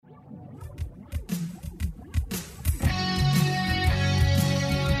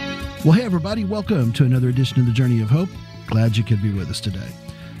Well, hey, everybody, welcome to another edition of The Journey of Hope. Glad you could be with us today.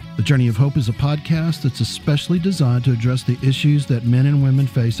 The Journey of Hope is a podcast that's especially designed to address the issues that men and women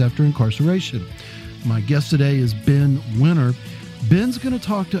face after incarceration. My guest today is Ben Winter. Ben's going to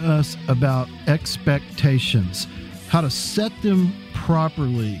talk to us about expectations, how to set them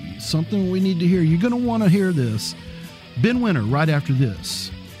properly, something we need to hear. You're going to want to hear this. Ben Winter, right after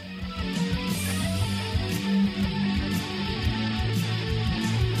this.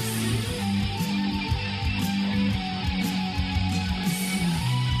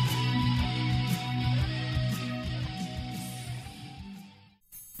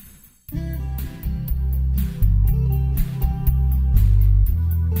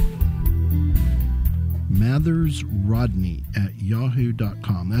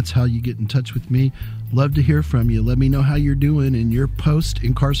 MathersRodney@yahoo.com. That's how you get in touch with me. Love to hear from you. Let me know how you're doing in your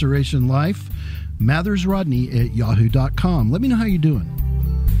post-incarceration life. MathersRodney@yahoo.com. Let me know how you're doing.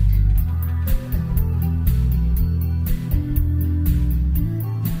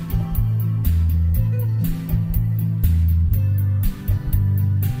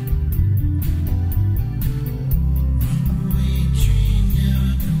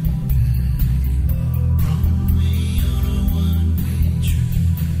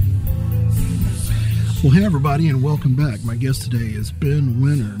 Well, hey, everybody, and welcome back. My guest today is Ben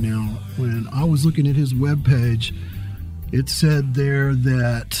Winter. Now, when I was looking at his webpage, it said there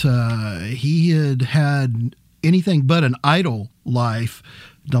that he had anything but an idle life,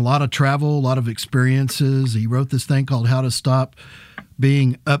 a lot of travel, a lot of experiences. He wrote this thing called How to Stop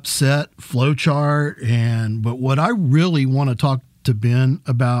Being Upset, flowchart. But what I really want to talk to Ben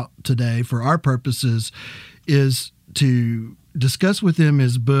about today for our purposes is to discuss with him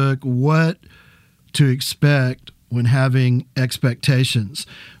his book, What to Expect When Having Expectations.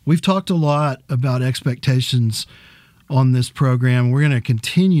 We've talked a lot about expectations on this program. We're going to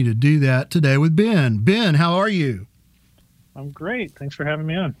continue to do that today with Ben. Ben, how are you? I'm great. Thanks for having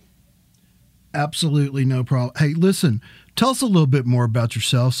me on. Absolutely no problem. Hey, listen, tell us a little bit more about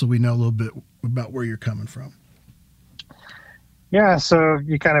yourself so we know a little bit about where you're coming from. Yeah, so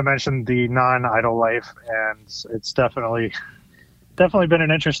you kind of mentioned the non-idle life, and it's definitely been an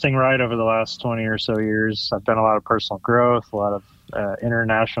interesting ride over the last 20 or so years. I've done a lot of personal growth, a lot of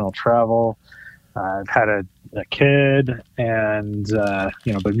international travel. I've had a kid and,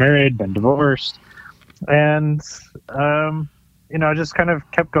 been married, been divorced. And, I just kind of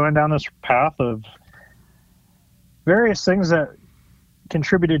kept going down this path of various things that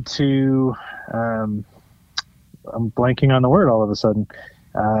contributed to, I'm blanking on the word all of a sudden,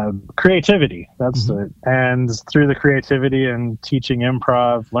 creativity. That's it. And through the creativity and teaching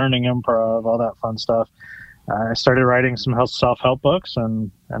improv, learning improv, all that fun stuff, I started writing some self-help books,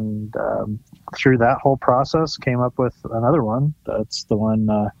 and through that whole process came up with another one. That's the one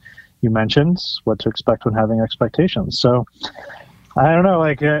you mentioned, What to Expect When Having Expectations. So I don't know,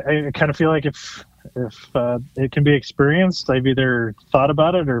 I kind of feel like if it can be experienced, I've either thought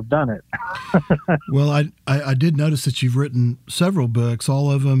about it or done it. Well, I did notice that you've written several books,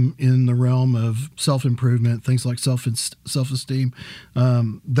 all of them in the realm of self-improvement, things like self-esteem.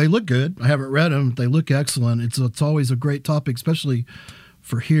 They look good. I haven't read them. They look excellent. It's always a great topic, especially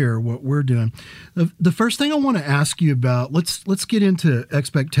for here, what we're doing. The first thing I want to ask you about, let's get into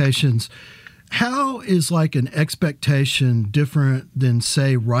expectations. How is like an expectation different than,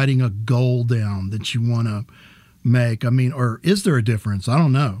 say, writing a goal down that you want to make? I mean, or is there a difference? I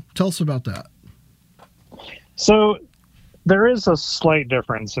don't know. Tell us about that. So there is a slight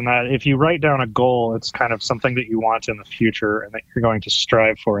difference in that if you write down a goal, it's kind of something that you want in the future and that you're going to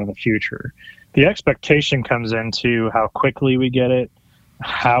strive for in the future. The expectation comes into how quickly we get it,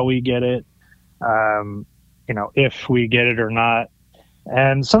 how we get it, if we get it or not.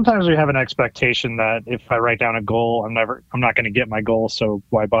 And sometimes we have an expectation that if I write down a goal, I'm not going to get my goal, so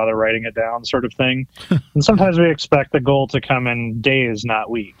why bother writing it down, sort of thing. And sometimes we expect the goal to come in days,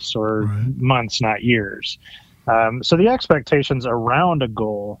 not weeks, or months, not years. So the expectations around a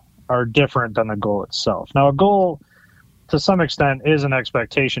goal are different than the goal itself. Now, a goal, to some extent, is an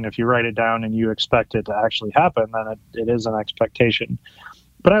expectation. If you write it down and you expect it to actually happen, then it is an expectation.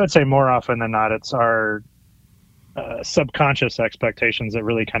 But I would say more often than not, it's our subconscious expectations that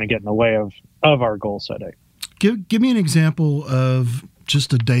really kind of get in the way of our goal setting. Give me an example of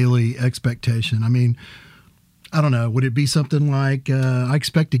just a daily expectation. I mean, I don't know. Would it be something like, I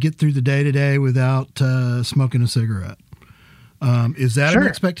expect to get through the day today without smoking a cigarette? Is that an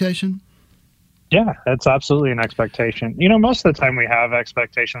expectation? Yeah, that's absolutely an expectation. Most of the time we have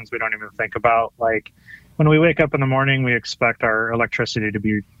expectations we don't even think about. Like when we wake up in the morning, we expect our electricity to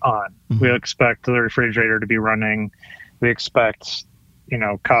be on. Mm-hmm. We expect the refrigerator to be running. We expect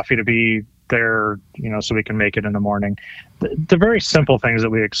coffee to be there, so we can make it in the morning. The very simple things that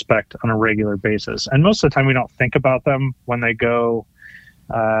we expect on a regular basis. And most of the time we don't think about them when they go,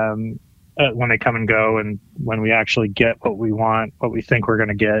 when they come and go, and when we actually get what we want, what we think we're going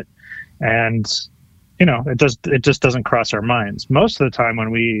to get. And, it just doesn't cross our minds. Most of the time when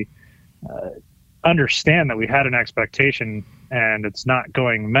we understand that we had an expectation and it's not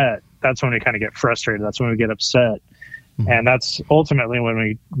going met, that's when we kind of get frustrated. That's when we get upset. And that's ultimately when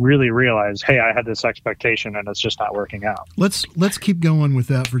we really realize, hey, I had this expectation and it's just not working out. Let's keep going with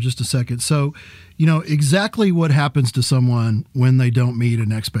that for just a second. So, exactly what happens to someone when they don't meet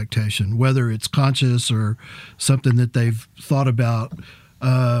an expectation, whether it's conscious or something that they've thought about.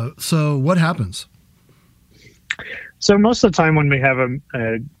 So what happens? So most of the time when we have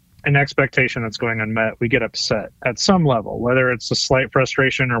an expectation that's going unmet, we get upset at some level, whether it's a slight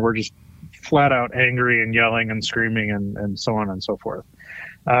frustration or we're just flat out angry and yelling and screaming and so on and so forth.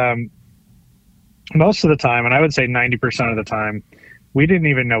 Most of the time, and I would say 90% of the time, we didn't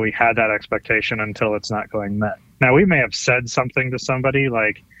even know we had that expectation until it's not going met. Now, we may have said something to somebody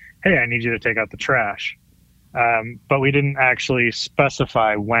like, hey, I need you to take out the trash. But we didn't actually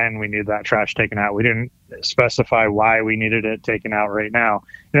specify when we needed that trash taken out. We didn't specify why we needed it taken out right now.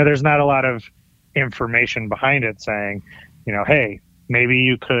 There's not a lot of information behind it saying, hey, maybe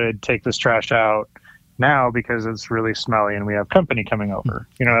you could take this trash out now because it's really smelly and we have company coming over.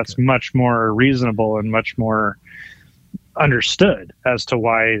 That's much more reasonable and much more understood as to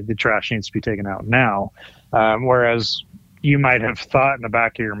why the trash needs to be taken out now. Whereas you might have thought in the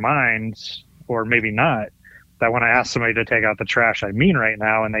back of your mind, or maybe not, that when I ask somebody to take out the trash, I mean right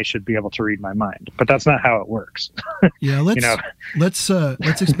now, and they should be able to read my mind. But that's not how it works. Yeah, let's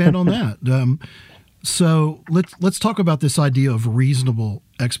expand on that. So let's talk about this idea of reasonable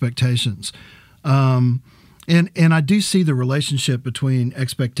expectations. And I do see the relationship between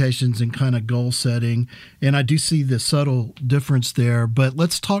expectations and kind of goal setting, and I do see the subtle difference there. But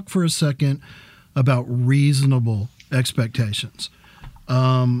let's talk for a second about reasonable expectations.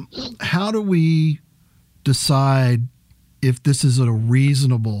 How do we decide if this is a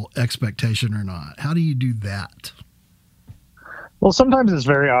reasonable expectation or not? How do you do that? Well, sometimes it's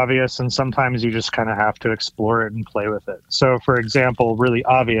very obvious, and sometimes you just kind of have to explore it and play with it. So, for example, really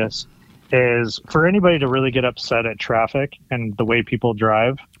obvious is for anybody to really get upset at traffic and the way people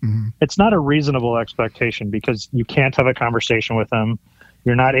drive. Mm-hmm. It's not a reasonable expectation because you can't have a conversation with them.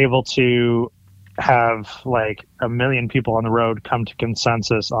 You're not able to have like a million people on the road come to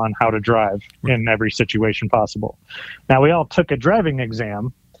consensus on how to drive in every situation possible. Now, we all took a driving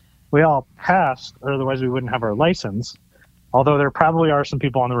exam. We all passed, or otherwise we wouldn't have our license. Although there probably are some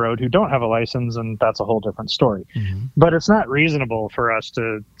people on the road who don't have a license, and that's a whole different story. Mm-hmm. But it's not reasonable for us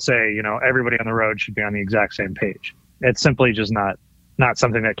to say, everybody on the road should be on the exact same page. It's simply just not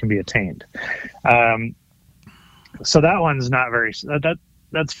something that can be attained. So that one's not very,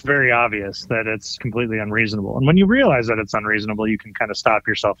 that's very obvious that it's completely unreasonable. And when you realize that it's unreasonable, you can kind of stop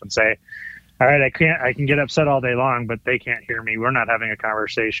yourself and say, all right, I can get upset all day long, but they can't hear me. We're not having a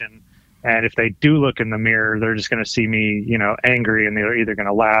conversation. And if they do look in the mirror, they're just going to see me, angry, and they're either going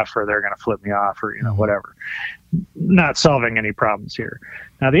to laugh or they're going to flip me off or, whatever. Not solving any problems here.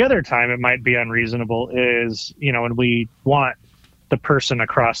 Now, the other time it might be unreasonable is, when we want the person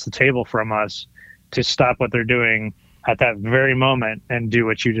across the table from us to stop what they're doing at that very moment and do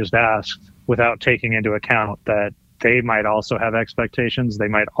what you just asked without taking into account that they might also have expectations. They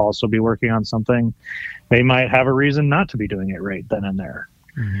might also be working on something. They might have a reason not to be doing it right then and there.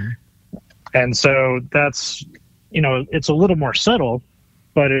 Mm-hmm. And so that's, it's a little more subtle,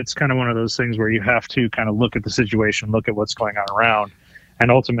 but it's kind of one of those things where you have to kind of look at the situation, look at what's going on around,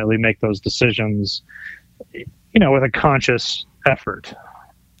 and ultimately make those decisions, with a conscious effort,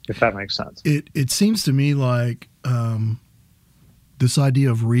 if that makes sense. It seems to me like this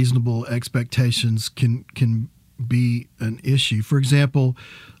idea of reasonable expectations can be an issue. For example,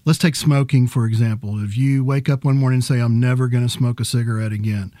 let's take smoking, for example. If you wake up one morning and say, I'm never going to smoke a cigarette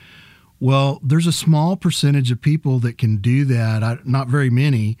again. Well, there's a small percentage of people that can do that. Not very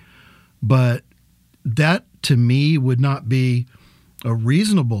many, but that to me would not be a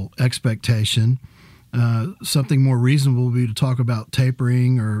reasonable expectation. Something more reasonable would be to talk about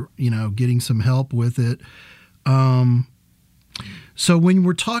tapering or, getting some help with it. So when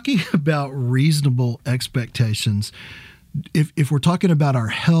we're talking about reasonable expectations, if we're talking about our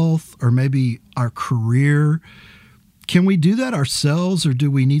health or maybe our career, can we do that ourselves, or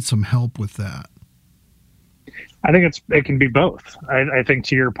do we need some help with that? I think it can be both. I think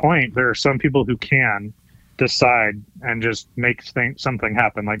to your point, there are some people who can decide and just make something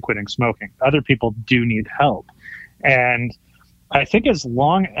happen, like quitting smoking. Other people do need help. And I think as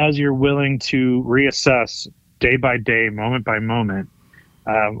long as you're willing to reassess day by day, moment by moment,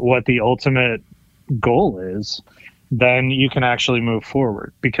 what the ultimate goal is, then you can actually move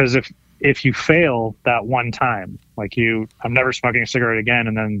forward. Because if you fail that one time, like I'm never smoking a cigarette again,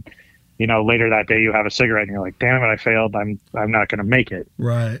 and then later that day you have a cigarette and you're like, damn it, I failed. I'm not going to make it.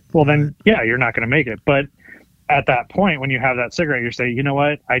 Right. Well, then, yeah, you're not going to make it. But at that point, when you have that cigarette, you're saying, you know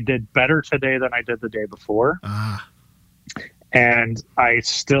what? I did better today than I did the day before. And I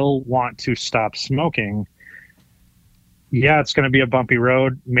still want to stop smoking. Yeah, it's going to be a bumpy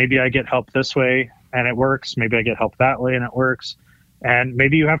road. Maybe I get help this way and it works. Maybe I get help that way and it works. And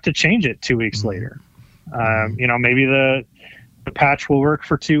maybe you have to change it 2 weeks later. Maybe the patch will work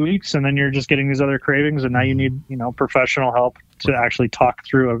for 2 weeks and then you're just getting these other cravings and now you need, professional help to actually talk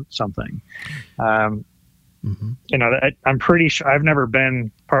through something. I'm pretty sure I've never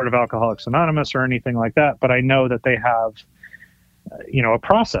been part of Alcoholics Anonymous or anything like that, but I know that they have, a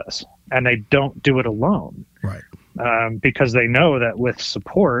process and they don't do it alone. Right. Because they know that with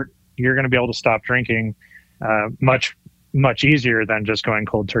support, you're going to be able to stop drinking much, much easier than just going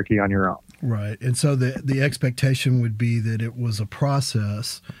cold turkey on your own. Right. And so the expectation would be that it was a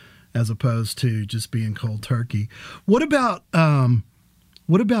process as opposed to just being cold turkey. What about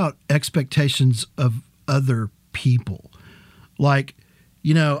expectations of other people? Like,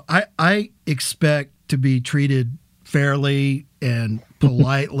 I expect to be treated fairly and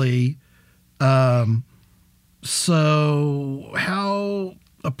politely. So how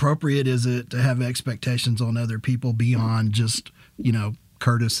appropriate is it to have expectations on other people beyond just,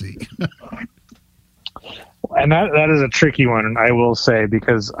 courtesy? And that is a tricky one, I will say,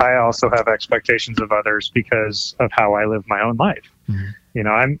 because I also have expectations of others because of how I live my own life.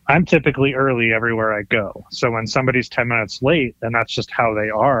 Mm-hmm. I'm typically early everywhere I go. So when somebody's 10 minutes late, then that's just how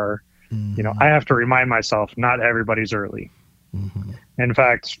they are. Mm-hmm. I have to remind myself, not everybody's early. Mm-hmm. In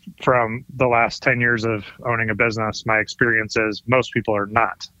fact, from the last 10 years of owning a business, my experience is most people are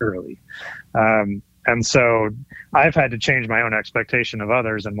not early. And so I've had to change my own expectation of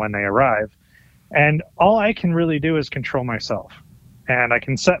others and when they arrive. And all I can really do is control myself. And I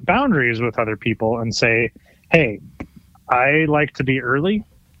can set boundaries with other people and say, hey, I like to be early.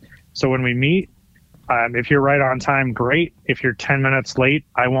 So when we meet, if you're right on time, great. If you're 10 minutes late,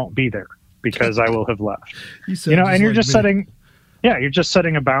 I won't be there because I will have left. And you're just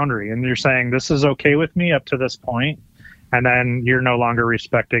setting a boundary and you're saying, this is okay with me up to this point, and then you're no longer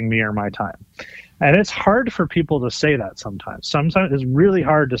respecting me or my time. And it's hard for people to say that sometimes. Sometimes it's really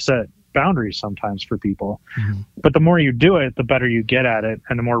hard to set boundaries sometimes for people. Mm-hmm. But the more you do it, the better you get at it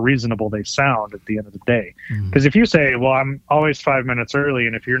and the more reasonable they sound at the end of the day. Because if you say, well, I'm always 5 minutes early,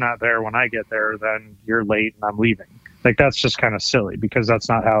 and if you're not there when I get there, then you're late and I'm leaving. Like, that's just kind of silly because that's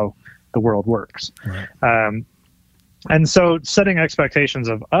not how the world works. Right. And so setting expectations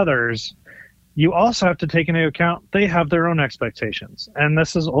of others, you also have to take into account they have their own expectations. And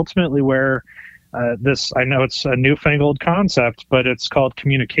this is ultimately where I know it's a newfangled concept, but it's called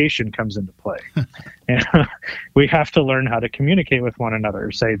communication comes into play. And we have to learn how to communicate with one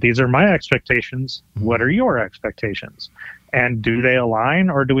another. Say, these are my expectations. What are your expectations? And do they align,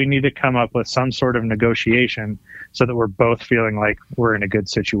 or do we need to come up with some sort of negotiation so that we're both feeling like we're in a good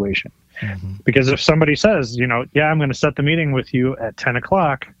situation? Mm-hmm. Because if somebody says, yeah, I'm going to set the meeting with you at 10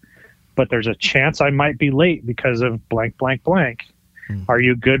 o'clock, but there's a chance I might be late because of blank, blank, blank. Mm-hmm. Are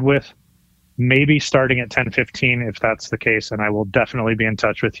you good with maybe starting at 10:15 if that's the case, and I will definitely be in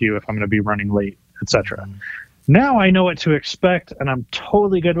touch with you if I'm going to be running late, etc. Mm-hmm. Now I know what to expect, and I'm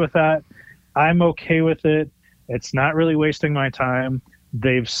totally good with that. I'm okay with it. It's not really wasting my time.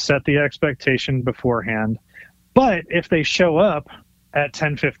 They've set the expectation beforehand. But if they show up at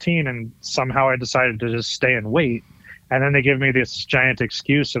 10:15 and somehow I decided to just stay and wait, and then they give me this giant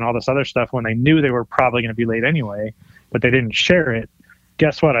excuse and all this other stuff when they knew they were probably going to be late anyway, but they didn't share it,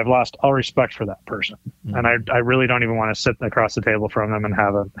 guess what? I've lost all respect for that person. Mm-hmm. And I really don't even want to sit across the table from them and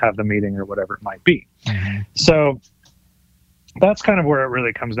have the meeting or whatever it might be. Mm-hmm. So that's kind of where it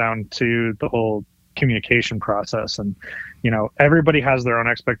really comes down to the whole communication process. And, everybody has their own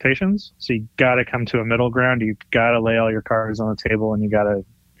expectations. So you got to come to a middle ground. You got to lay all your cards on the table, and you got to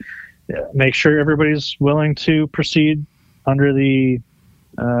make sure everybody's willing to proceed under the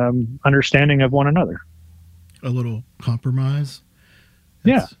understanding of one another. A little compromise.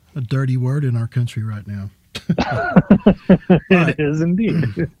 Yeah. A dirty word in our country right now. It is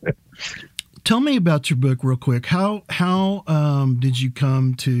indeed. Tell me about your book real quick. How did you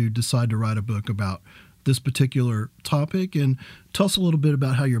come to decide to write a book about this particular topic? And tell us a little bit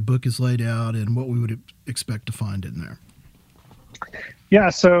about how your book is laid out and what we would expect to find in there. Yeah,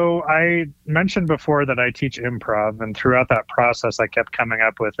 so I mentioned before that I teach improv, and throughout that process, I kept coming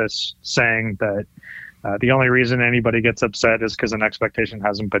up with this saying that the only reason anybody gets upset is because an expectation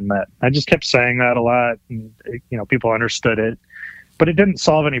hasn't been met. I just kept saying that a lot, and people understood it, but it didn't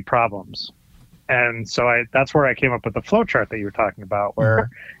solve any problems. And so that's where I came up with the flow chart that you were talking about, where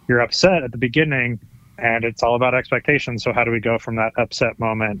you're upset at the beginning, and it's all about expectations. So how do we go from that upset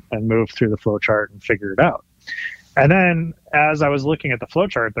moment and move through the flow chart and figure it out? And then as I was looking at the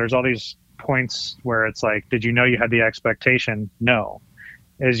flowchart, there's all these points where it's like, did you know you had the expectation? No.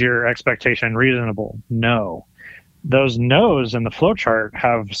 Is your expectation reasonable? No. Those no's in the flowchart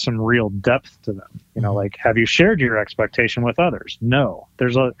have some real depth to them. Like, have you shared your expectation with others? No.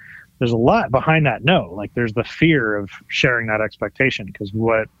 There's a lot behind that no. Like, there's the fear of sharing that expectation, because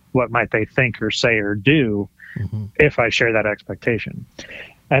what might they think or say or do if I share that expectation?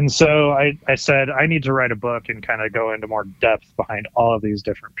 And so I said, I need to write a book and kind of go into more depth behind all of these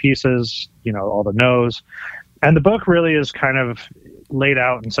different pieces, all the no's. And the book really is kind of laid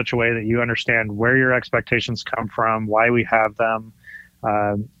out in such a way that you understand where your expectations come from, why we have them,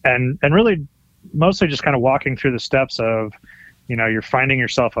 and really mostly just kind of walking through the steps of, you're finding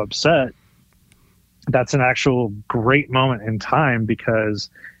yourself upset. That's an actual great moment in time, because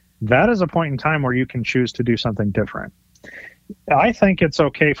that is a point in time where you can choose to do something different. I think it's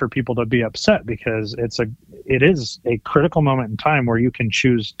okay for people to be upset, because it is a critical moment in time where you can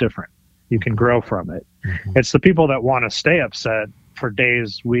choose different. You can grow from it. It's the people that want to stay upset for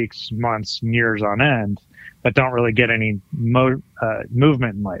days, weeks, months, years on end that don't really get any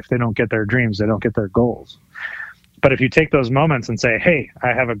movement in life. They don't get their dreams. They don't get their goals. But if you take those moments and say, hey,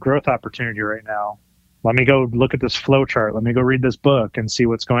 I have a growth opportunity right now. Let me go look at this flow chart. Let me go read this book and see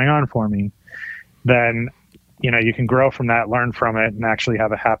what's going on for me. Then you can grow from that, learn from it, and actually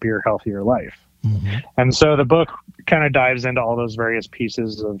have a happier, healthier life. And so the book kind of dives into all those various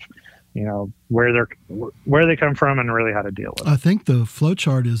pieces of, where they come from and really how to deal with it. I think the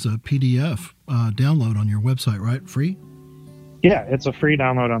flowchart is a PDF download on your website, right? Free? Yeah, it's a free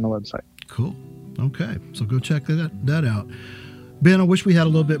download on the website. Cool. Okay, so go check that out. Ben, I wish we had a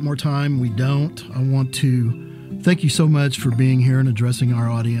little bit more time. We don't. I want to thank you so much for being here and addressing our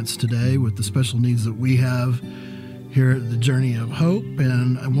audience today with the special needs that we have here at the Journey of Hope.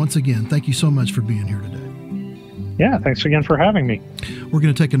 And once again, thank you so much for being here today. Yeah, thanks again for having me. We're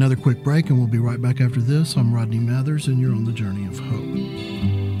going to take another quick break, and we'll be right back after this. I'm Rodney Mathers, and you're on the Journey of Hope.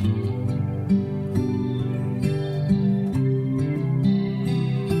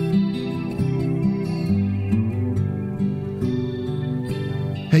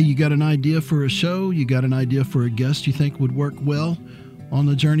 Hey, you got an idea for a show? You got an idea for a guest you think would work well on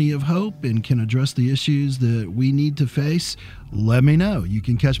the Journey of Hope and can address the issues that we need to face? Let me know. You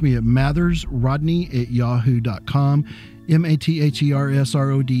can catch me at mathersrodney@yahoo.com,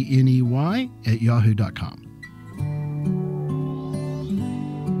 mathersrodney@yahoo.com.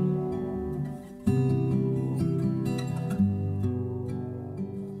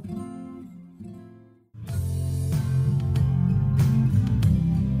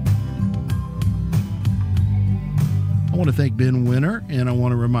 I want to thank Ben Winter, and I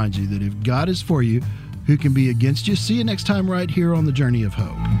want to remind you that if God is for you, who can be against you? See you next time right here on the Journey of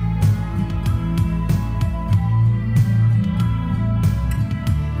Hope.